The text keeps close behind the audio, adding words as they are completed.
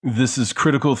This is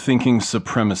Critical Thinking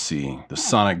Supremacy, the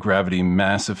Sonic Gravity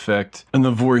Mass Effect, and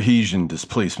the Vorhesian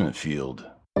Displacement Field.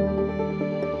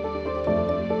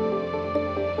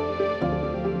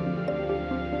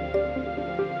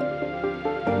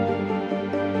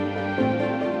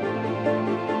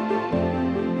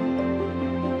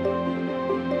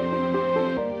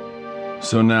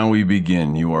 So now we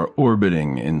begin. You are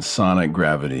orbiting in sonic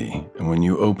gravity, and when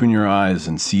you open your eyes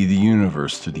and see the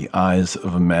universe through the eyes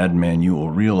of a madman, you will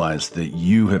realize that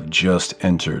you have just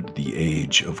entered the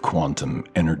age of quantum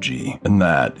energy, and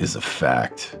that is a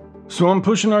fact. So I'm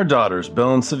pushing our daughters,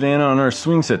 Bella and Savannah, on our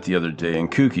swing set the other day, and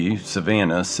Kooky,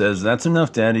 Savannah, says, "That's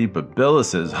enough, Daddy," but Bella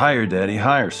says, "Higher, Daddy,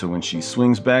 higher." So when she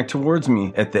swings back towards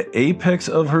me, at the apex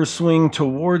of her swing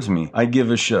towards me, I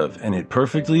give a shove, and it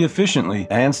perfectly efficiently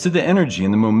adds to the energy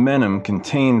and the momentum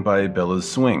contained by Bella's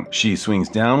swing. She swings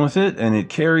down with it, and it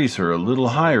carries her a little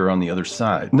higher on the other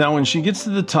side. Now when she gets to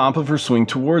the top of her swing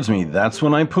towards me, that's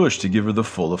when I push to give her the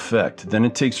full effect. Then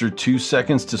it takes her 2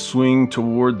 seconds to swing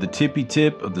toward the tippy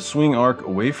tip of the swing arc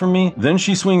away from me. Then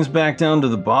she swings back down to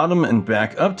the bottom and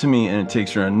back up to me, and it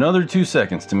takes her another 2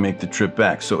 seconds to make the trip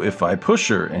back. So if I push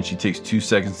her and she takes 2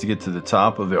 seconds to get to the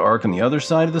top of the arc on the other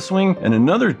side of the swing, and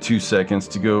another 2 seconds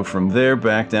to go from there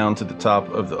back down to the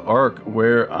top of the arc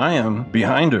where I am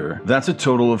behind her, that's a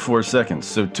total of 4 seconds.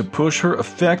 So to push her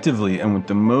effectively and with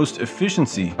the most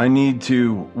efficiency, I need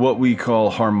to what we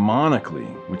call harmonically,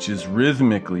 which is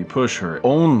rhythmically push her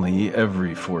only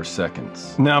every 4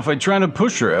 seconds. Now if I try to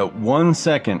push her at 1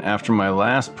 second after my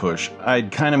last push, I'd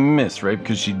kind of miss, right?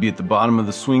 Because she'd be at the bottom of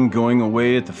the swing going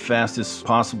away at the fastest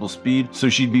possible speed. So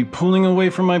she'd be pulling away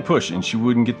from my push and she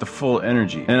wouldn't get the full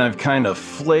energy. And I've kind of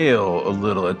flail a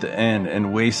little at the end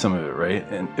and waste some of it, right?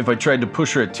 And if I tried to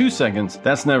push her at 2 seconds,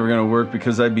 that's never going to work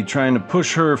because I'd be trying to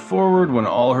push her forward when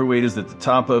all her weight is at the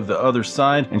top of the other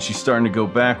side and she's starting to go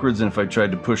backwards. And if I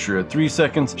tried to push her at 3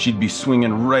 seconds, she'd be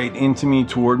swinging right into me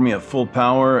toward me at full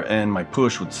power and my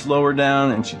push would slow her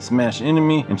down and she'd smash into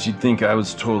me and she'd think I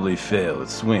was totally fail at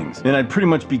swings. And I'd pretty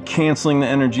much be canceling the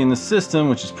energy in the system,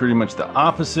 which is pretty much the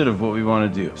opposite of what we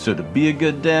want to do. So to be a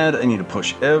good dad, I need to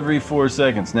push every 4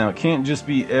 seconds. Now it can't just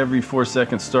be every 4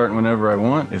 seconds starting whenever I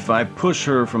want. If I push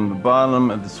her from the bottom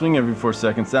of the swing every 4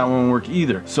 seconds, that won't work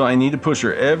either. So I need to push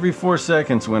her every 4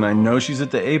 seconds when I know she's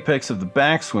at the apex of the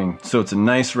backswing. So it's a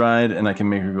nice ride and I can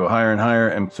make her go higher and higher.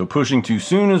 And so pushing too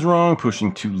soon is wrong,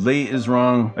 pushing too late is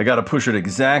wrong. I gotta push her at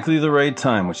exactly the right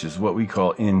time, which is what we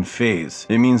call in phase.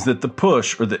 It means that the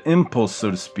push, or the impulse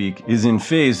so to speak, is in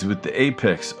phase with the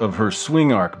apex of her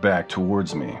swing arc back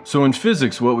towards me. So in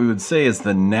physics, what we would say is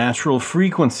the natural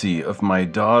frequency of my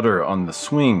daughter on the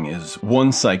swing is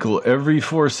 1 cycle every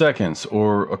 4 seconds,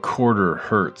 or a quarter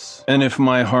hertz. And if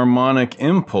my harmonic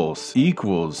impulse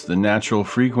equals the natural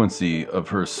frequency of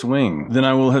her swing, then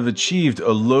I will have achieved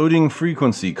a loading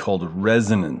frequency called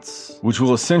resonance, which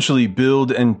will essentially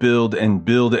build and build and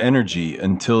build energy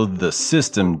until the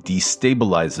system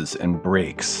destabilizes and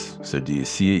breaks. So do you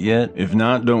see it yet? If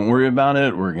not, don't worry about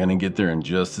it. We're gonna get there in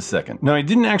just a second. Now I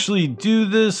didn't actually do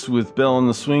this with Bella on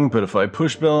the swing, but if I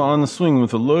push Bella on the swing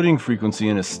with a loading frequency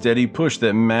and a steady push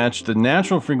that matched the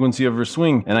natural frequency of her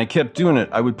swing, and I kept doing it,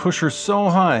 I would push her so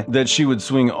high that she would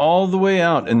swing all the way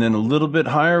out and then a little bit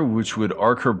higher, which would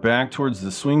arc her back towards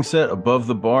the swing set above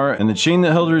the bar, and the chain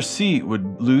that held her seat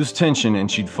would lose tension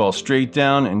and she'd fall straight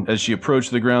down, and as she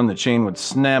approached the ground, the chain would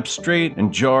snap straight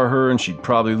and jar her and she'd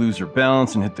probably lose her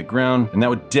balance and hit the ground, and that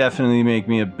would definitely make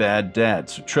me a bad dad.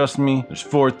 So trust me, there's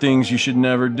 4 things you should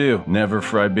never do. Never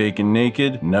fry bacon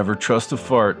naked, never trust a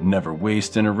fart, never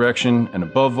waste an erection, and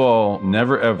above all,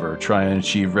 never ever try and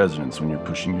achieve resonance when you're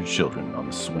pushing your children on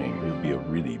the swing. You'll be a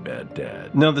really bad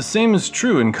dad. Now the same is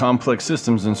true in complex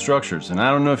systems and structures, and I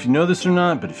don't know if you know this or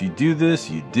not, but if you do this,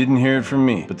 you didn't hear it from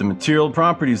me. But the material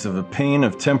properties of a pane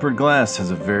of tempered glass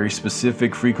has a very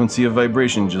specific frequency of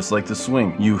vibration, just like the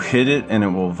swing. You hit it and it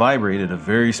will vibrate at a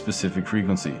very specific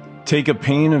frequency. Take a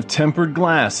pane of tempered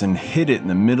glass and hit it in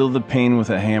the middle of the pane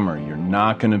with a hammer. You're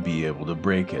not going to be able to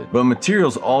break it. But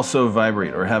materials also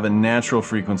vibrate or have a natural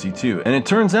frequency too. And it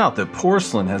turns out that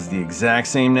porcelain has the exact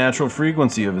same natural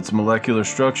frequency of its molecular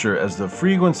structure as the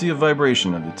frequency of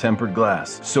vibration of the tempered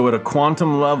glass. So at a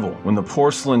quantum level, when the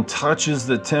porcelain touches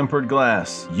the tempered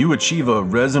glass, you achieve a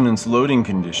resonance loading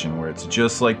condition where it's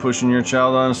just like pushing your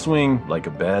child on a swing, like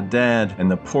a bad dad. And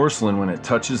the porcelain, when it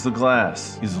touches the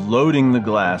glass, is loading the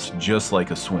glass works just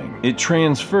like a swing. It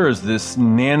transfers this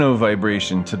nano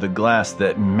vibration to the glass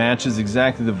that matches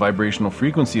exactly the vibrational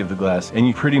frequency of the glass, and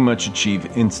you pretty much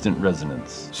achieve instant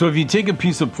resonance. So if you take a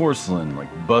piece of porcelain, like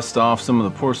bust off some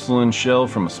of the porcelain shell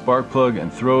from a spark plug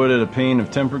and throw it at a pane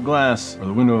of tempered glass or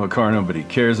the window of a car nobody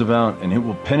cares about, and it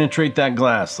will penetrate that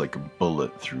glass like a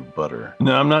bullet through butter.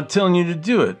 Now, I'm not telling you to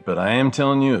do it, but I am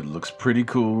telling you it looks pretty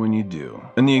cool when you do.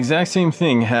 And the exact same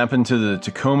thing happened to the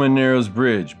Tacoma Narrows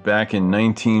Bridge back in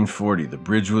 1940. The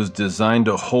bridge was designed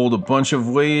to hold a bunch of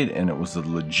weight, and it was a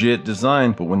legit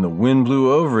design, but when the wind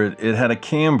blew over it, it had a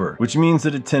camber, which means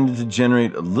that it tended to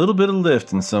generate a little bit of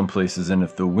lift in some places, and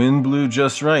if the wind blew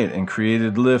just right and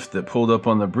created lift that pulled up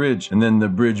on the bridge, and then the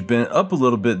bridge bent up a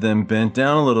little bit, then bent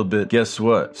down a little bit, guess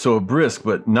what? So a brisk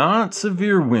but not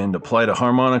severe wind applied a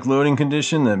harmonic loading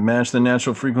condition that matched the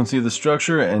natural frequency of the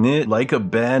structure, and it, like a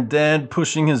bad dad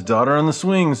pushing his daughter on the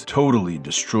swings, totally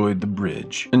destroyed the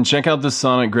bridge. And check out the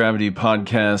Sonic Gravity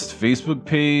Podcast Facebook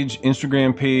page,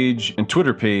 Instagram page, and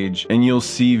Twitter page, and you'll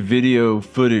see video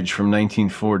footage from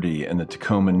 1940 and the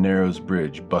Tacoma Narrows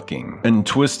Bridge bucking and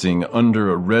twisting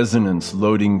under a resonance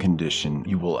loading condition.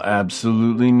 You will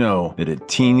absolutely know that a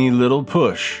teeny little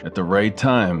push at the right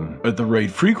time, at the right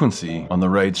frequency, on the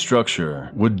right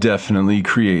structure would definitely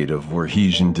create a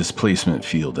Voorheesian displacement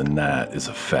field, and that is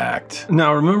a fact.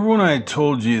 Now, remember when I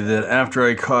told you that after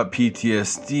I caught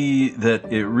PTSD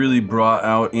that it really brought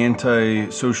out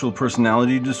antisocial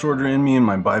personality disorder in me and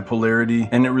my bipolarity,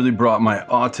 and it really brought my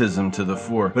autism to the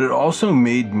fore, but it also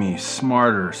made me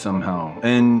smarter somehow.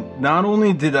 And not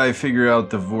only did I figure out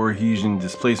the Voorheesian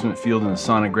displacement field in the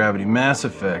Sonic Gravity Mass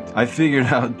Effect, I figured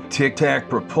out tic-tac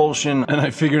propulsion, and I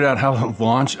figured out how to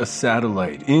launch a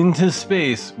satellite into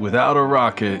space without a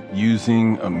rocket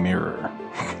using a mirror.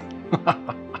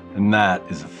 And that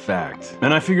is a fact.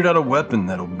 And I figured out a weapon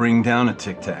that'll bring down a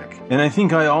tic-tac. And I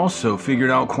think I also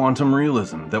figured out quantum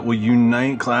realism that will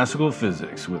unite classical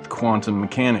physics with quantum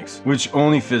mechanics, which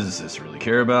only physicists really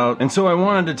care about. And so I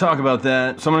wanted to talk about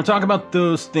that. So I'm going to talk about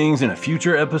those things in a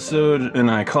future episode, and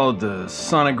I call it the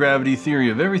Sonic Gravity Theory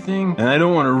of Everything. And I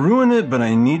don't want to ruin it, but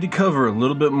I need to cover a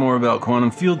little bit more about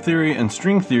quantum field theory and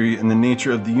string theory and the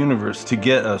nature of the universe to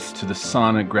get us to the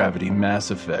Sonic Gravity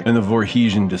Mass Effect and the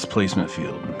Voorheesian displacement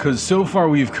field. Because so far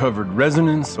we've covered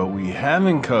resonance, but we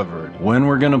haven't covered when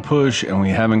we're going to push, and we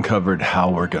haven't covered how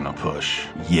we're going to push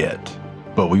yet.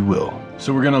 But we will.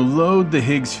 So we're going to load the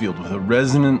Higgs field with a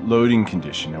resonant loading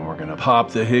condition, and we're going to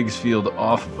pop the Higgs field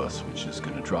off of us, which is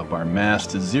going to drop our mass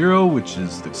to zero, which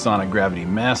is the Sonic Gravity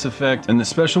Mass Effect. And the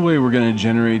special way we're going to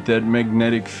generate that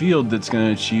magnetic field that's going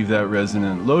to achieve that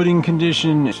resonant loading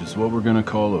condition, which is what we're going to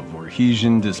call a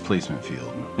Voorheesian displacement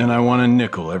field. And I want a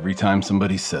nickel every time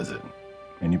somebody says it.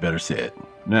 And you better say it.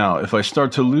 Now, if I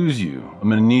start to lose you, I'm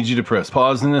going to need you to press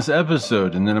pause in this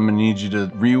episode, and then I'm going to need you to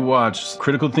rewatch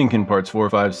Critical Thinking parts 4,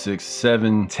 5, 6,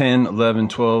 7, 10, 11,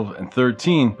 12, and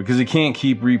 13, because I can't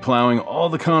keep replowing all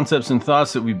the concepts and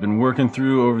thoughts that we've been working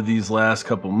through over these last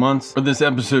couple months, or this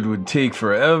episode would take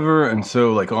forever, and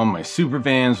so like all my super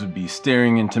fans would be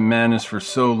staring into madness for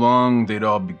so long, they'd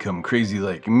all become crazy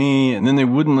like me, and then they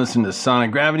wouldn't listen to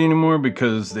Sonic Gravity anymore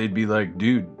because they'd be like,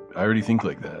 dude, I already think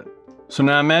like that. So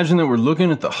now imagine that we're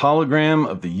looking at the hologram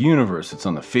of the universe. It's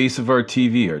on the face of our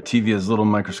TV. Our TV has little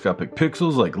microscopic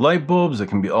pixels like light bulbs that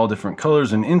can be all different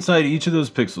colors, and inside each of those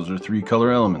pixels are 3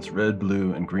 color elements, red,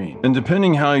 blue, and green. And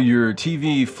depending how your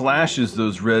TV flashes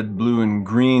those red, blue, and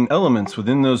green elements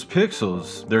within those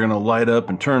pixels, they're gonna light up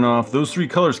and turn off. Those 3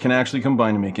 colors can actually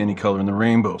combine to make any color in the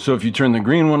rainbow. So if you turn the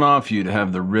green one off, you'd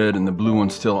have the red and the blue one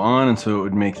still on, and so it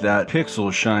would make that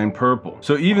pixel shine purple.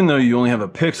 So even though you only have a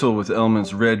pixel with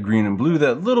elements red, green, and blue,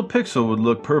 that little pixel would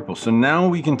look purple. So now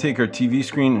we can take our TV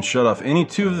screen and shut off any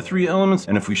 2 of the 3 elements,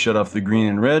 and if we shut off the green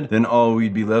and red, then all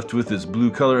we'd be left with is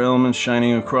blue color elements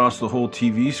shining across the whole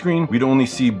TV screen. We'd only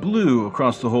see blue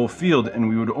across the whole field, and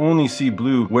we would only see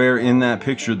blue where in that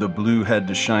picture the blue had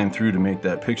to shine through to make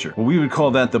that picture. Well, we would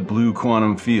call that the blue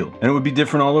quantum field. And it would be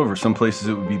different all over. Some places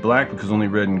it would be black because only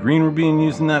red and green were being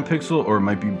used in that pixel, or it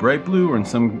might be bright blue, or in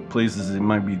some places it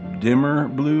might be dimmer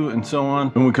blue, and so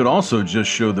on. And we could also just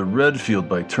show the red field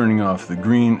by turning off the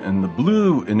green and the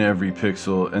blue in every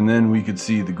pixel, and then we could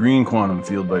see the green quantum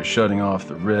field by shutting off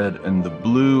the red and the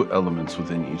blue elements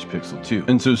within each pixel too.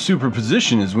 And so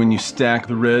superposition is when you stack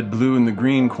the red, blue, and the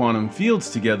green quantum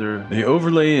fields together, they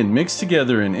overlay and mix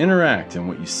together and interact, and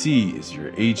what you see is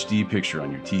your HD picture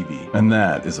on your TV. And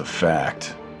that is a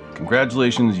fact.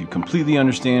 Congratulations, you completely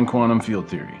understand quantum field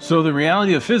theory. So the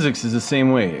reality of physics is the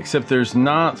same way, except there's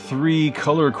not 3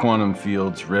 color quantum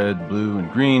fields, red, blue,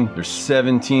 and green. There's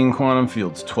 17 quantum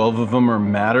fields. 12 of them are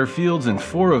matter fields and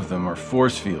 4 of them are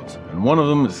force fields. And one of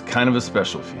them is kind of a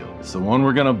special field. It's the one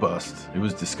we're gonna bust. It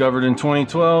was discovered in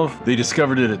 2012. They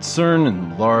discovered it at CERN in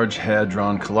the Large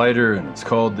Hadron Collider, and it's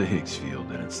called the Higgs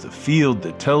field. And it's the field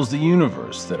that tells the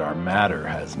universe that our matter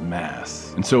has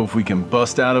mass. And so if we can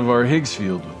bust out of our Higgs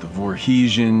field with the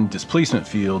Voorheesian displacement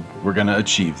field, we're gonna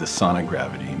achieve the sonic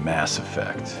gravity mass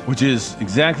effect, which is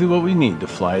exactly what we need to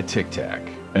fly a tic-tac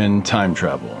and time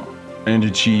travel and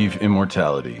achieve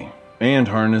immortality and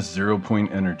harness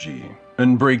zero-point energy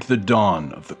and break the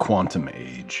dawn of the quantum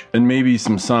age. And maybe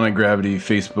some sonic gravity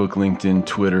Facebook, LinkedIn,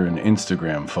 Twitter, and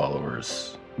Instagram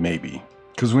followers. Maybe.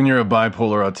 Because when you're a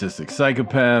bipolar autistic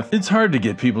psychopath, it's hard to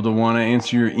get people to want to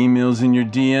answer your emails and your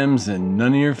DMs, and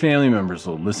none of your family members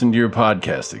will listen to your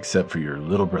podcast except for your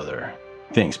little brother.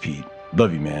 Thanks, Pete.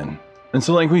 Love you, man. And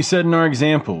so like we said in our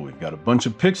example, we've got a bunch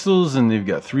of pixels and they've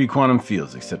got 3 quantum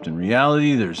fields, except in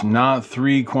reality, there's not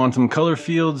 3 quantum color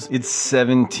fields, it's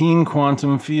 17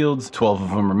 quantum fields, 12 of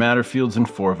them are matter fields and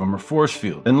 4 of them are force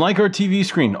fields. And like our TV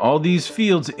screen, all these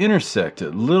fields intersect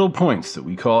at little points that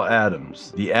we call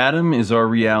atoms. The atom is our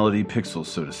reality pixel,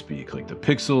 so to speak, like the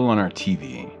pixel on our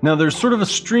TV. Now there's sort of a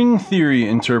string theory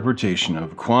interpretation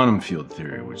of quantum field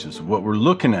theory, which is what we're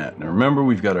looking at. Now remember,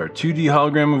 we've got our 2D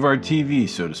hologram of our TV,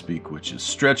 so to speak, which is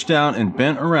stretched out and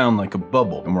bent around like a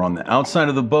bubble. And we're on the outside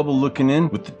of the bubble looking in,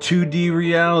 with the 2D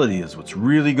reality is what's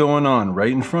really going on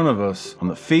right in front of us on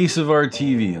the face of our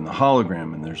TV and the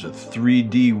hologram. And there's a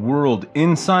 3D world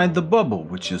inside the bubble,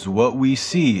 which is what we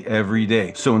see every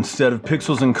day. So instead of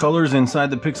pixels and colors inside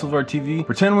the pixel of our TV,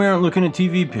 pretend we aren't looking at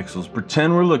TV pixels,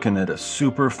 pretend we're looking at a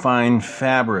super fine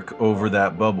fabric over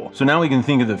that bubble. So now we can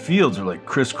think of the fields are like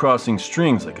crisscrossing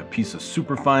strings, like a piece of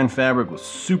super fine fabric with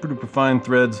super duper fine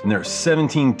threads, and there are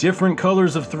 17 different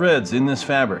colors of threads in this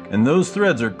fabric, and those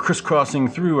threads are crisscrossing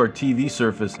through our TV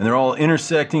surface, and they're all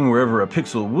intersecting wherever a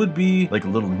pixel would be, like a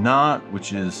little knot,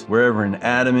 which is wherever an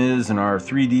atom is in our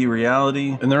 3D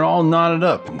reality, and they're all knotted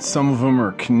up, and some of them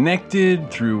are connected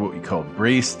through what we call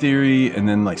brace theory. And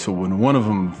then so when one of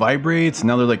them vibrates,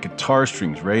 now they're like guitar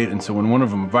strings, right? And so when one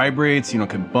of them vibrates, it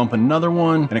can bump another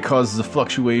one, and it causes a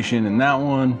fluctuation in that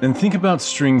one. And think about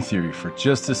string theory for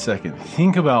just a second.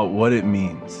 Think about what it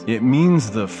means. It means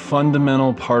the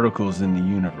fundamental particles in the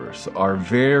universe, our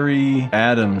very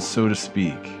atoms, so to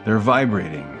speak, they're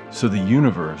vibrating. So the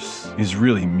universe is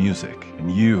really music,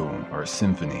 and you are a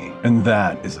symphony. And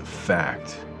that is a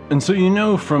fact. And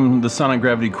so from the sonic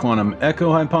gravity quantum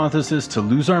echo hypothesis, to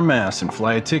lose our mass and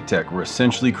fly a tic-tac, we're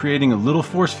essentially creating a little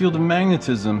force field of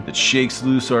magnetism that shakes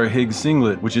loose our Higgs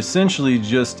singlet, which essentially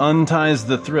just unties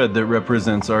the thread that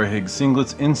represents our Higgs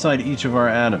singlets inside each of our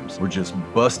atoms. We're just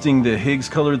busting the Higgs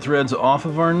colored threads off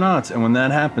of our knots, and when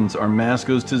that happens, our mass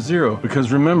goes to 0,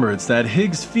 because remember, it's that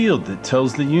Higgs field that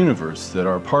tells the universe that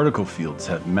our particle fields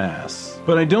have mass.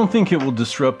 But I don't think it will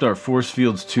disrupt our force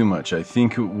fields too much. I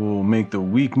think it will make the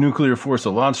weak nuclear force a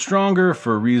lot stronger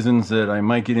for reasons that I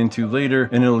might get into later,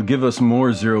 and it'll give us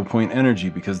more zero-point energy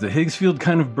because the Higgs field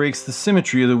kind of breaks the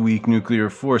symmetry of the weak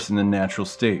nuclear force in the natural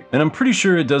state. And I'm pretty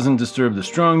sure it doesn't disturb the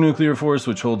strong nuclear force,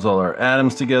 which holds all our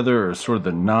atoms together, or sort of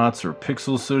the knots or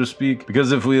pixels, so to speak,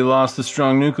 because if we lost the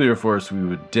strong nuclear force, we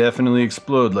would definitely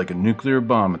explode like a nuclear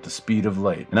bomb at the speed of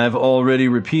light. And I've already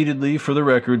repeatedly, for the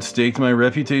record, staked my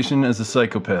reputation as a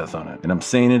psychopath on it. And I'm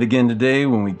saying it again today,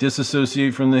 when we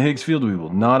disassociate from the Higgs field, we will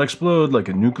not explode like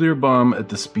a nuclear bomb at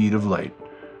the speed of light.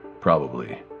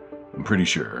 Probably. I'm pretty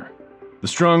sure. The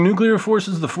strong nuclear force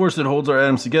is the force that holds our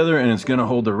atoms together, and it's going to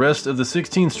hold the rest of the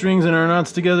 16 strings in our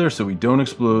knots together so we don't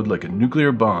explode like a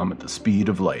nuclear bomb at the speed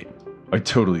of light. I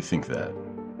totally think that.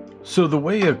 So the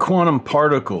way a quantum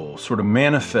particle sort of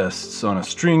manifests on a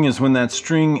string is when that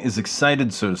string is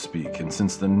excited, so to speak. And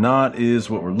since the knot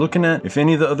is what we're looking at, if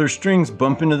any of the other strings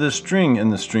bump into this string,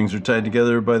 and the strings are tied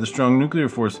together by the strong nuclear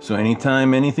force, so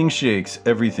anytime anything shakes,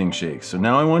 everything shakes. So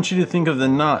now I want you to think of the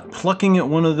knot plucking at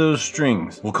one of those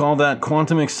strings. We'll call that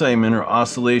quantum excitement or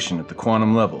oscillation at the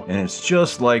quantum level. And it's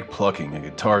just like plucking a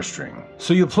guitar string.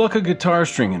 So you pluck a guitar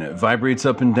string and it vibrates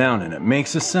up and down and it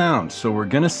makes a sound. So we're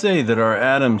going to say that our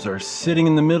atoms are are sitting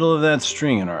in the middle of that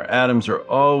string, and our atoms are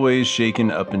always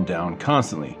shaken up and down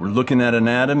constantly. We're looking at an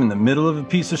atom in the middle of a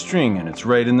piece of string, and it's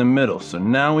right in the middle. So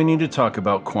now we need to talk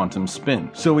about quantum spin.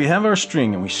 So we have our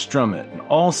string and we strum it. And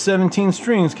all 17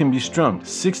 strings can be strummed.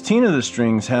 16 of the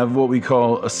strings have what we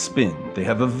call a spin. They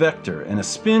have a vector, and a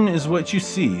spin is what you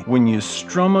see when you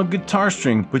strum a guitar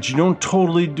string, but you don't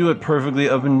totally do it perfectly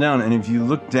up and down. And if you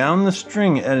look down the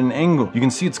string at an angle, you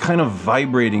can see it's kind of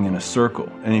vibrating in a circle.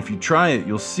 And if you try it,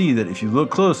 you'll see that if you look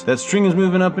close, that string is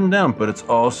moving up and down, but it's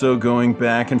also going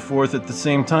back and forth at the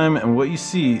same time. And what you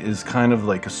see is kind of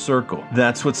like a circle.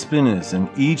 That's what spin is. And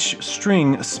each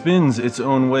string spins its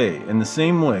own way in the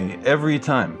same way every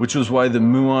time, which was why the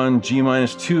muon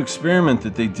G-2 experiment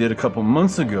that they did a couple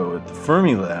months ago at the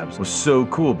Fermi Labs was so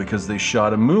cool, because they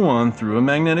shot a muon through a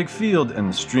magnetic field and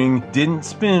the string didn't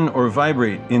spin or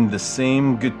vibrate in the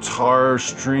same guitar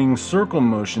string circle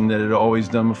motion that it had always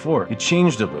done before. It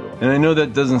changed a little. And I know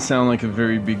that doesn't sound like a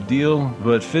very big deal,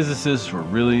 but physicists were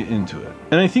really into it.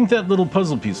 And I think that little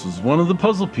puzzle piece was one of the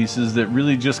puzzle pieces that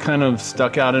really just kind of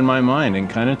stuck out in my mind and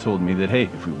kind of told me that, hey,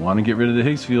 if we want to get rid of the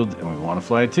Higgs field and we want to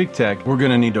fly a tic-tac, we're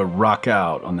going to need to rock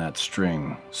out on that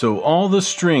string. So all the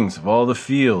strings of all the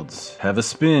fields have a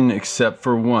spin except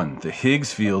for one. The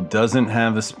Higgs field doesn't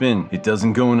have a spin. It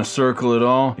doesn't go in a circle at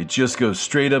all. It just goes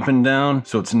straight up and down,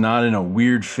 so it's not in a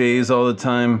weird phase all the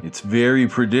time. It's very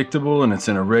predictable and it's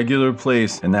in a regular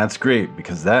place, and that's great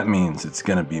because that means it's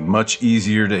going to be much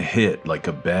easier to hit like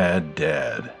a bad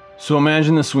dad. So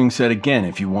imagine the swing set again.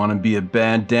 If you want to be a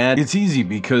bad dad, it's easy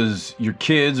because your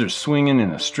kids are swinging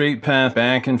in a straight path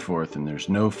back and forth and there's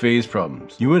no phase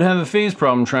problems. You would have a phase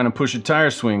problem trying to push a tire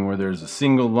swing where there's a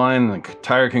single line and the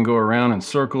tire can go around in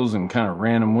circles in kind of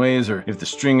random ways, or if the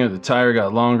string of the tire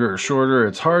got longer or shorter.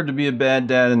 It's hard to be a bad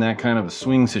dad in that kind of a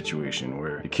swing situation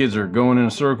where the kids are going in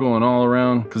a circle and all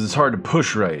around, because it's hard to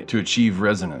push right to achieve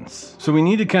resonance. So we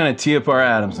need to kind of tee up our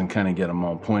atoms and kind of get them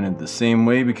all pointed the same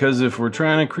way, because if we're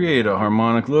trying to create a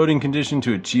harmonic loading condition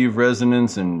to achieve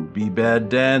resonance and be bad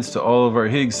dads to all of our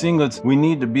Higgs singlets, we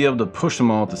need to be able to push them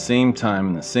all at the same time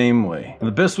in the same way. And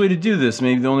the best way to do this,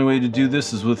 maybe the only way to do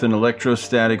this, is with an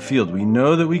electrostatic field. We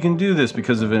know that we can do this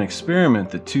because of an experiment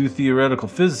that two theoretical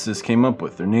physicists came up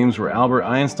with. Their names were Albert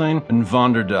Einstein and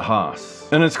von der de Haas.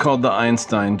 And it's called the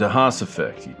Einstein-de Haas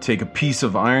effect. You take a piece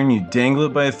of iron, you dangle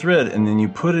it by a thread, and then you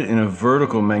put it in a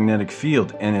vertical magnetic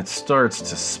field, and it starts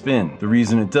to spin. The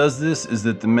reason it does this is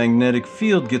that the magnetic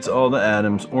field gets all the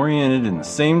atoms oriented in the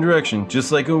same direction,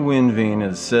 just like a wind vane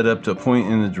is set up to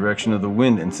point in the direction of the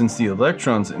wind. And since the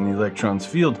electrons in the electrons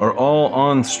field are all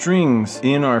on strings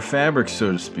in our fabric,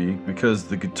 so to speak, because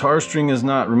the guitar string is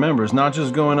not, remember, it's not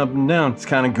just going up and down, it's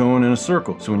kind of going in a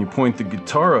circle. So when you point the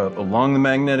guitar up along the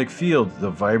magnetic field, the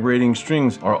vibrating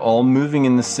strings are all moving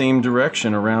in the same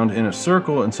direction around in a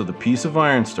circle, and so the piece of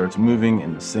iron starts moving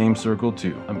in the same circle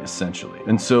too, essentially.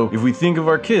 And so if we think of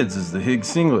our kids as the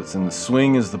Higgs singlets and the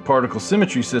swing is the particle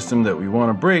symmetry system that we want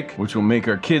to break, which will make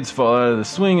our kids fall out of the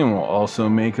swing and will also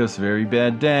make us very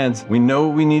bad dads, we know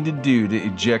what we need to do to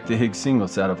eject the Higgs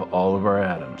singlets out of all of our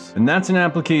atoms. And that's an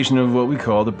application of what we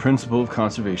call the principle of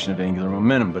conservation of angular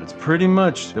momentum. But it's pretty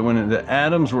much that when the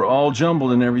atoms were all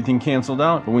jumbled and everything canceled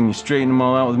out, but when you straighten them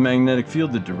all out with a magnetic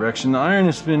field, the direction the iron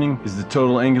is spinning is the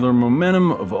total angular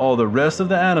momentum of all the rest of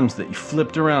the atoms that you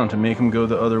flipped around to make them go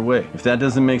the other way. If that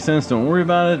doesn't make sense, don't worry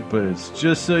about it, but it's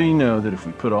just so you know that if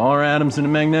we put all our atoms in a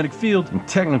magnetic field, in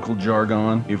technical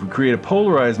jargon, if we create a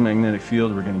polarized magnetic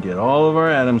field, we're going to get all of our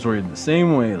atoms oriented the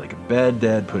same way, like a bad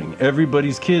dad putting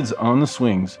everybody's kids on the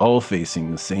swings, all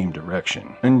facing the same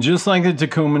direction. And just like the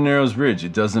Tacoma Narrows Bridge,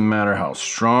 it doesn't matter how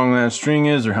strong that string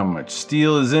is or how much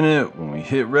steel is in it, when we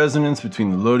hit resonance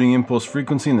between the loading impulse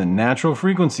frequency and the natural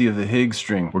frequency of the Higgs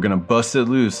string, we're going to bust it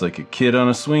loose like a kid on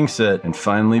a swing set and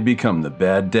finally become the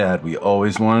bad dad we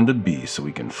always wanted to be, so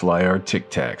we can fly our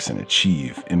tic-tacs and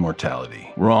achieve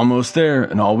immortality. We're almost there,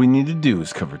 and all we need to do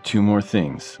is cover two more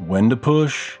things: when to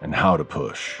push and how to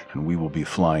push, and we will be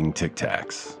flying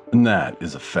tic-tacs. And that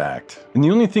is a fact. And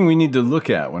the only thing we need to look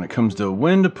at when it comes to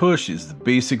when to push is the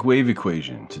basic wave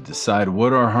equation to decide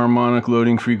what our harmonic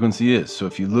loading frequency is. So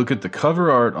if you look at the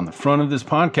cover art on the front of this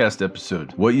podcast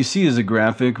episode, what you see is a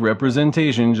graphic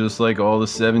representation, just like all the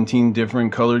 17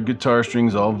 different colored guitar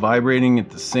strings all vibrating at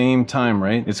the same time,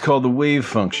 right? It's called the wave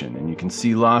function, and you can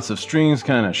see lots of strings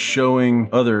kind of showing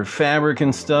other fabric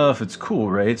and stuff. It's cool,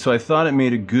 right? So I thought it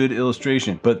made a good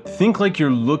illustration. But think like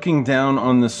you're looking down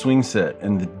on the swing set,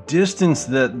 and the distance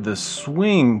that the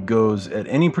swing goes at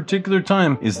any particular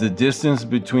time is the distance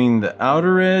between the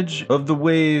outer edge of the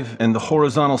wave and the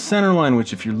horizontal center line,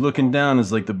 which if you're looking down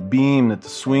is like the beam that the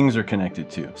swings are connected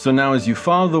to. So now as you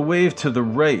follow the wave to the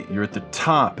right, you're at the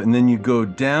top, and then you go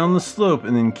down the slope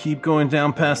and then keep going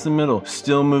down past the middle,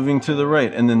 still moving to the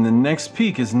right. And then the next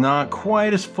peak is not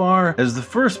quite as far as the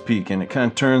first peak, and it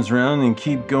kind of turns around and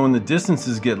keep going. The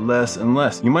distances get less and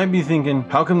less. You might be thinking,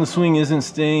 how come the swing isn't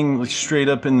staying like straight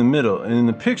up in the middle? And in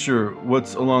the picture,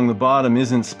 what's along the bottom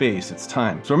isn't space, it's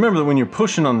time. So remember that when you're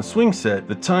pushing on the swing set,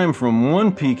 the time from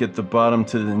one peak at the bottom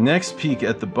to the next peak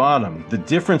at the bottom, the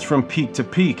difference from peak to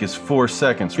peak is 4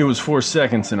 seconds. It was 4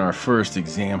 seconds in our first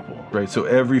example, right? So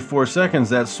every 4 seconds,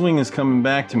 that swing is coming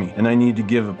back to me, and I need to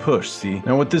give a push, see?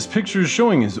 Now what this picture is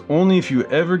showing is only if you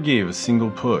ever gave a single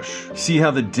push. See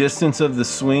how the distance of the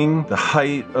swing, the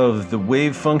height of the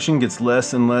wave function gets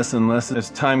less and less and less as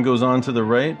time goes on to the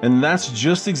right? And that's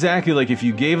just exactly like if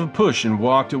you gave a push and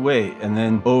walked away, and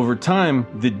then over time,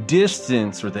 the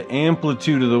distance or the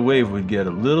amplitude of the wave would get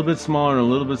a little bit smaller and a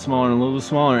little bit smaller and a little bit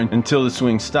smaller until the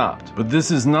swing stopped. But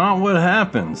this is not what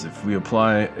happens if we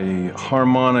apply a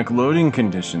harmonic loading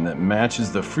condition that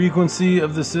matches the frequency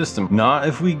of the system. Not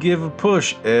if we give a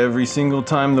push every single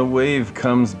time the wave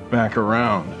comes back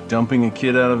around. Dumping a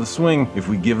kid out of the swing, if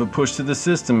we give a push to the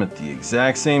system at the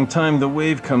exact same time the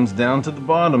wave comes down to the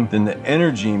bottom, then the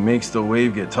energy makes the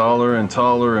wave get taller and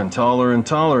taller and taller and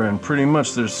taller, and pretty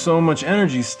much there's so much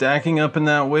energy stacking up in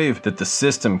that wave that the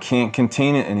system can't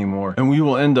contain it anymore, and we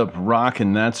will end up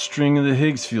rocking that string of the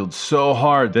Higgs field so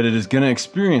hard that it is going to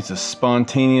experience a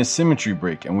spontaneous symmetry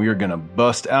break, and we are going to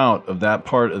bust out of that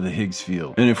part of the Higgs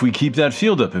field. And if we keep that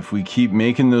field up, if we keep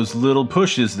making those little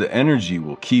pushes, the energy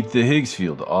will keep the Higgs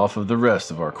field off of the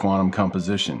rest of our quantum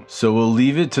composition. So we'll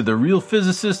leave it to the real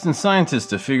physicists and scientists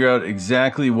to figure out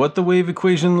exactly what the wave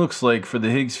equation looks like for the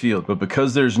Higgs field. But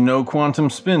because there's no quantum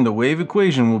spin, the wave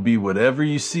equation will be whatever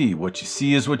you see. What you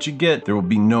see is what you get. There will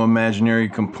be no imaginary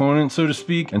component, so to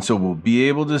speak, and so we'll be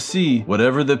able to see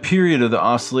whatever the period of the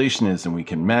oscillation is, and we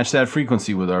can match that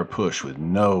frequency with our push with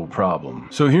no problem.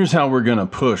 So here's how we're gonna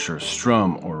push or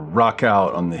strum or rock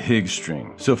out on the Higgs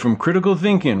string. So from critical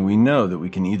thinking, we know that we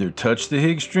can either touch the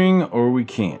Higgs string or we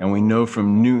can't. And we know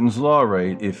from Newton's law,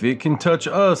 right, if it can touch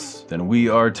us, then we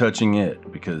are touching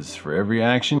it, because for every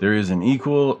action, there is an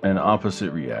equal and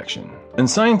opposite reaction. And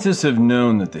scientists have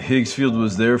known that the Higgs field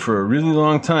was there for a really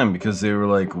long time, because they were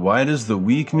like, why does the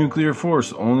weak nuclear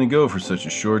force only go for such a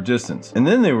short distance? And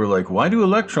then they were like, why do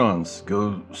electrons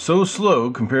go so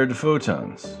slow compared to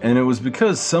photons? And it was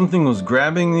because something was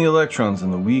grabbing the electrons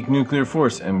in the weak nuclear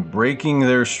force and breaking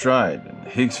their stride. And the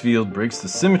Higgs field breaks the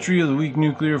symmetry of the weak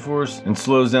nuclear force and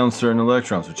slows down certain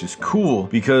electrons, which is cool,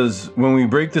 because when we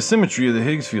break the symmetry of the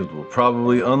Higgs field, we'll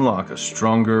probably unlock a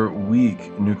stronger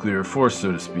weak nuclear force,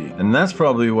 so to speak. And that's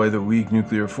probably why the weak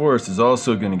nuclear force is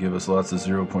also going to give us lots of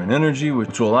zero-point energy,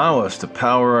 which will allow us to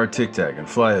power our tic-tac and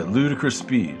fly at ludicrous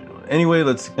speed. Anyway,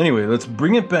 let's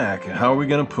bring it back. How are we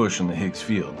going to push on the Higgs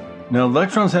field? Now,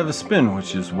 electrons have a spin,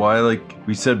 which is why, like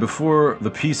we said before, the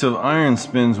piece of iron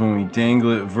spins when we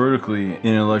dangle it vertically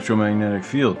in an electromagnetic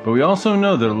field. But we also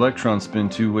know that electrons spin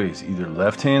two ways, either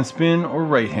left-hand spin or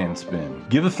right-hand spin.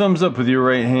 Give a thumbs up with your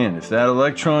right hand. If that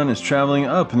electron is traveling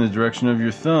up in the direction of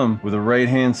your thumb with a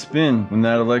right-hand spin, when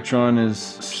that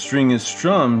string is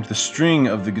strummed, the string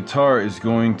of the guitar is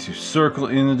going to circle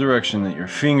in the direction that your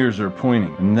fingers are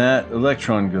pointing. And that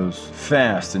electron goes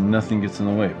fast and nothing gets in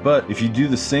the way. But if you do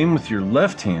the same with your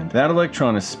left hand, that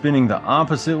electron is spinning the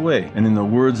opposite way. And in the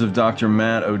words of Dr.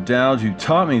 Matt O'Dowd, who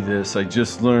taught me this, I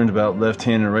just learned about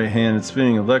left-handed and right-handed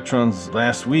spinning electrons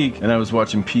last week, and I was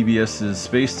watching PBS's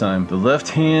Spacetime. The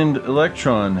left-hand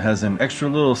electron has an extra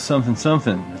little something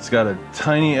something. It's got a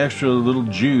tiny extra little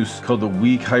juice called the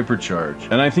weak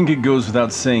hypercharge. And I think it goes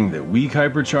without saying that weak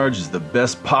hypercharge is the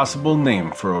best possible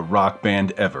name for a rock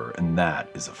band ever, and that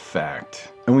is a fact.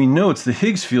 And we know it's the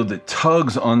Higgs field that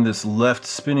tugs on this left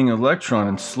spinning electron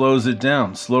and slows it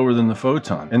down, slower than the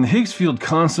photon. And the Higgs field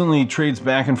constantly trades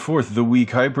back and forth the weak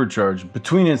hypercharge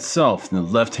between itself and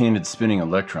the left-handed spinning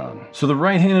electron. So the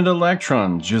right-handed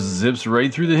electron just zips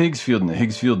right through the Higgs field, and the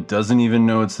Higgs field doesn't even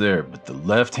know it's there. But the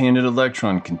left-handed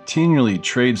electron continually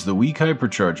trades the weak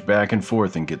hypercharge back and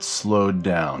forth and gets slowed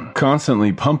down,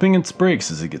 constantly pumping its brakes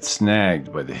as it gets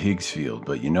snagged by the Higgs field.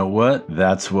 But you know what?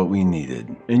 That's what we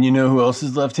needed. And you know who else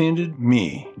is left-handed?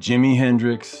 Me, Jimi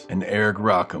Hendrix, and Eric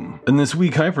Rackham. And this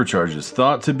weak hypercharge is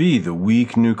thought to be the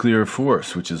weak nuclear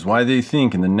force, which is why they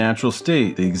think in the natural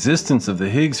state, the existence of the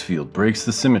Higgs field breaks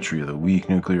the symmetry of the weak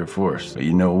nuclear force. But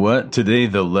you know what? Today,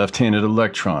 the left-handed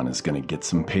electron is going to get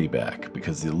some payback,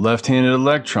 because the left-handed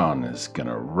electron is going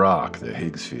to rock the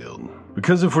Higgs field.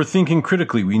 Because if we're thinking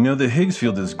critically, we know the Higgs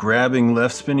field is grabbing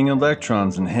left-spinning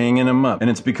electrons and hanging them up. And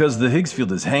it's because the Higgs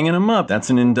field is hanging them up. That's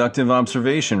an inductive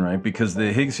observation, right? Because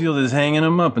the Higgs field is hanging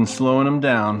them up and slowing them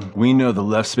down. We know the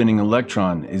left-spinning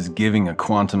electron is giving a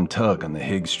quantum tug on the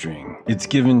Higgs string. It's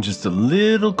giving just a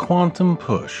little quantum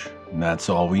push. And that's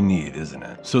all we need, isn't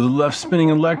it? So the left-spinning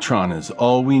electron is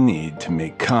all we need to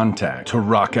make contact, to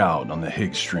rock out on the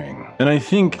Higgs string. And I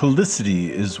think helicity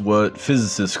is what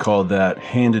physicists call that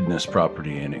handedness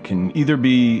property, and it can either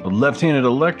be a left-handed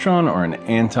electron or an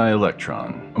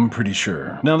anti-electron. I'm pretty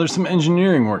sure. Now there's some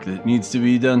engineering work that needs to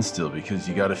be done still, because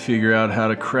you gotta figure out how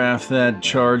to craft that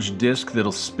charged disk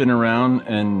that'll spin around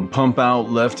and pump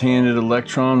out left-handed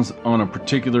electrons on a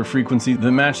particular frequency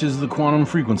that matches the quantum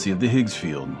frequency of the Higgs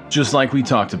field. Just like we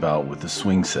talked about with the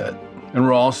swing set. And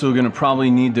we're also going to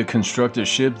probably need to construct a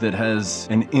ship that has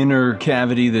an inner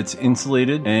cavity that's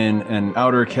insulated and an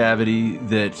outer cavity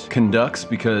that conducts,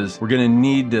 because we're going to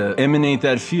need to emanate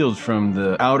that field from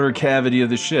the outer cavity of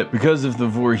the ship. Because if the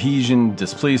Voorheesian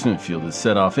displacement field is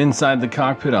set off inside the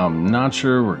cockpit, I'm not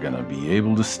sure we're going to be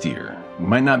able to steer. We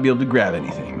might not be able to grab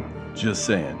anything. Just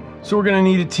saying. So we're going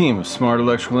to need a team of smart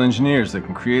electrical engineers that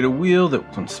can create a wheel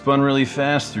that can spun really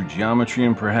fast through geometry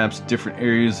and perhaps different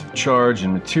areas of charge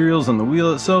and materials on the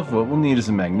wheel itself. What we'll need is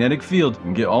a magnetic field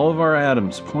and get all of our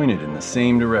atoms pointed in the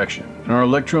same direction. And our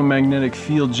electromagnetic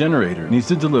field generator needs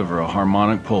to deliver a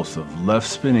harmonic pulse of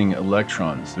left-spinning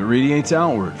electrons that radiates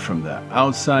outward from the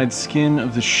outside skin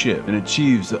of the ship and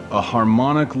achieves a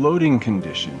harmonic loading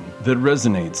condition that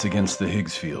resonates against the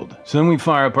Higgs field. So then we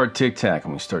fire up our tic-tac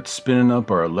and we start spinning up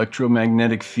our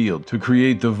electromagnetic field to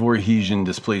create the Voorheesian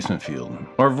displacement field.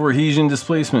 Our Voorheesian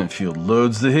displacement field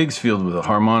loads the Higgs field with a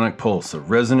harmonic pulse of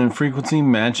resonant frequency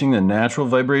matching the natural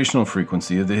vibrational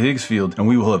frequency of the Higgs field, and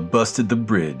we will have busted the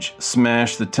bridge,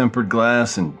 smashed the tempered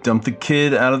glass, and dumped the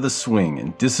kid out of the swing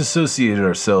and disassociated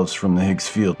ourselves from the Higgs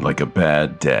field like a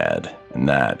bad dad. And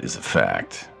that is a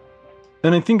fact.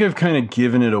 And I think I've kind of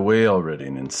given it away already,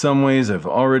 and in some ways I've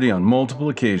already on multiple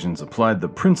occasions applied the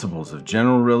principles of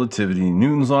general relativity,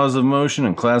 Newton's laws of motion,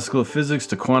 and classical physics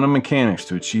to quantum mechanics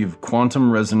to achieve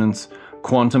quantum resonance,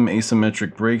 quantum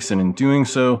asymmetric breaks, and in doing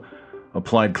so,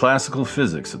 applied classical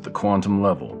physics at the quantum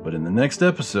level. But in the next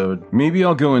episode, maybe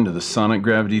I'll go into the sonic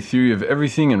gravity theory of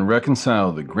everything and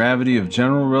reconcile the gravity of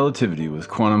general relativity with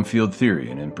quantum field theory,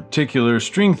 and in particular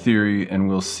string theory, and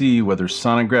we'll see whether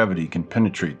sonic gravity can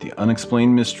penetrate the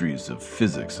unexplained mysteries of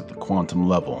physics at the quantum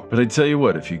level. But I tell you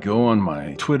what, if you go on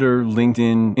my Twitter,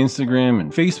 LinkedIn, Instagram,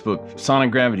 and Facebook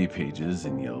sonic gravity pages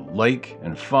and you like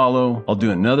and follow, I'll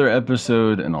do another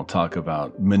episode and I'll talk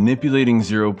about manipulating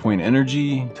zero-point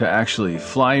energy to actually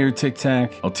fly your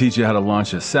tic-tac. I'll teach you how to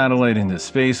launch a satellite into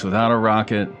space without a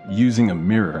rocket using a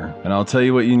mirror, and I'll tell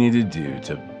you what you need to do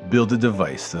to build a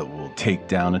device that will take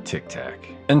down a tic-tac.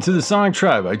 And to the Sonic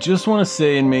Tribe, I just want to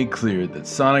say and make clear that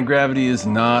Sonic Gravity is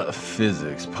not a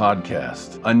physics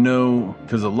podcast. I know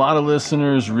because a lot of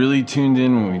listeners really tuned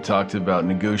in when we talked about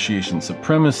negotiation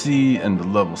supremacy and the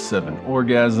level 7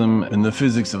 orgasm and the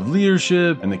physics of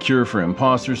leadership and the cure for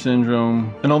imposter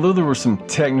syndrome. And although there were some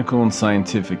technical and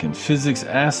scientific and physics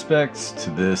aspects to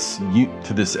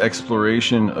this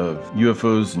exploration of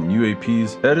UFOs and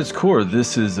UAPs, at its core,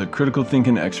 this is a critical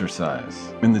thinking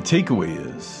exercise. And the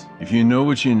takeaway is, if you know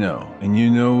what you know, and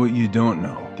you know what you don't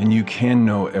know, then you can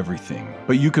know everything.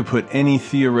 But you could put any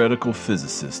theoretical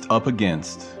physicist up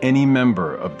against any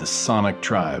member of the Sonic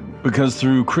Tribe, because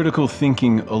through critical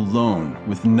thinking alone,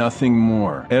 with nothing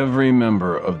more, every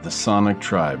member of the Sonic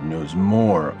Tribe knows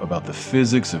more about the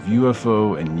physics of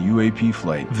UFO and UAP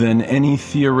flight than any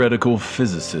theoretical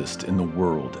physicist in the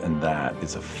world, and that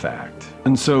is a fact.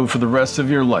 And so for the rest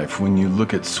of your life, when you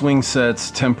look at swing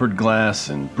sets, tempered glass,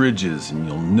 and bridges, and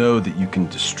you'll know that you can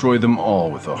destroy them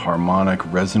all with a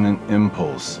harmonic resonant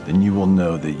impulse, then you will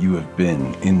know that you have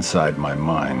been inside my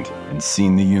mind and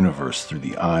seen the universe through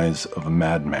the eyes of a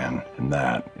madman, and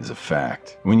that is a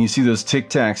fact. When you see those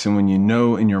tic-tacs and when you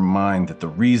know in your mind that the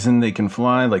reason they can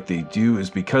fly like they do is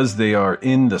because they are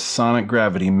in the sonic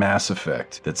gravity mass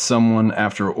effect, that someone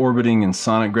after orbiting in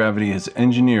sonic gravity has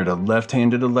engineered a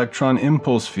left-handed electron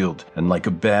impulse field and like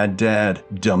a bad dad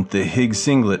dumped the Higgs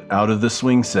singlet out of the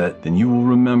swing set, then you will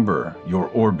remember your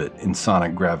orbit in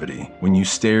sonic gravity when you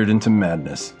stared into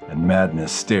madness and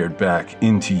madness stared back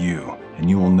into you, and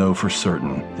you will know for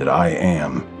certain that I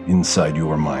am inside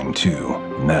your mind too,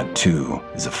 and that too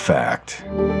is a fact.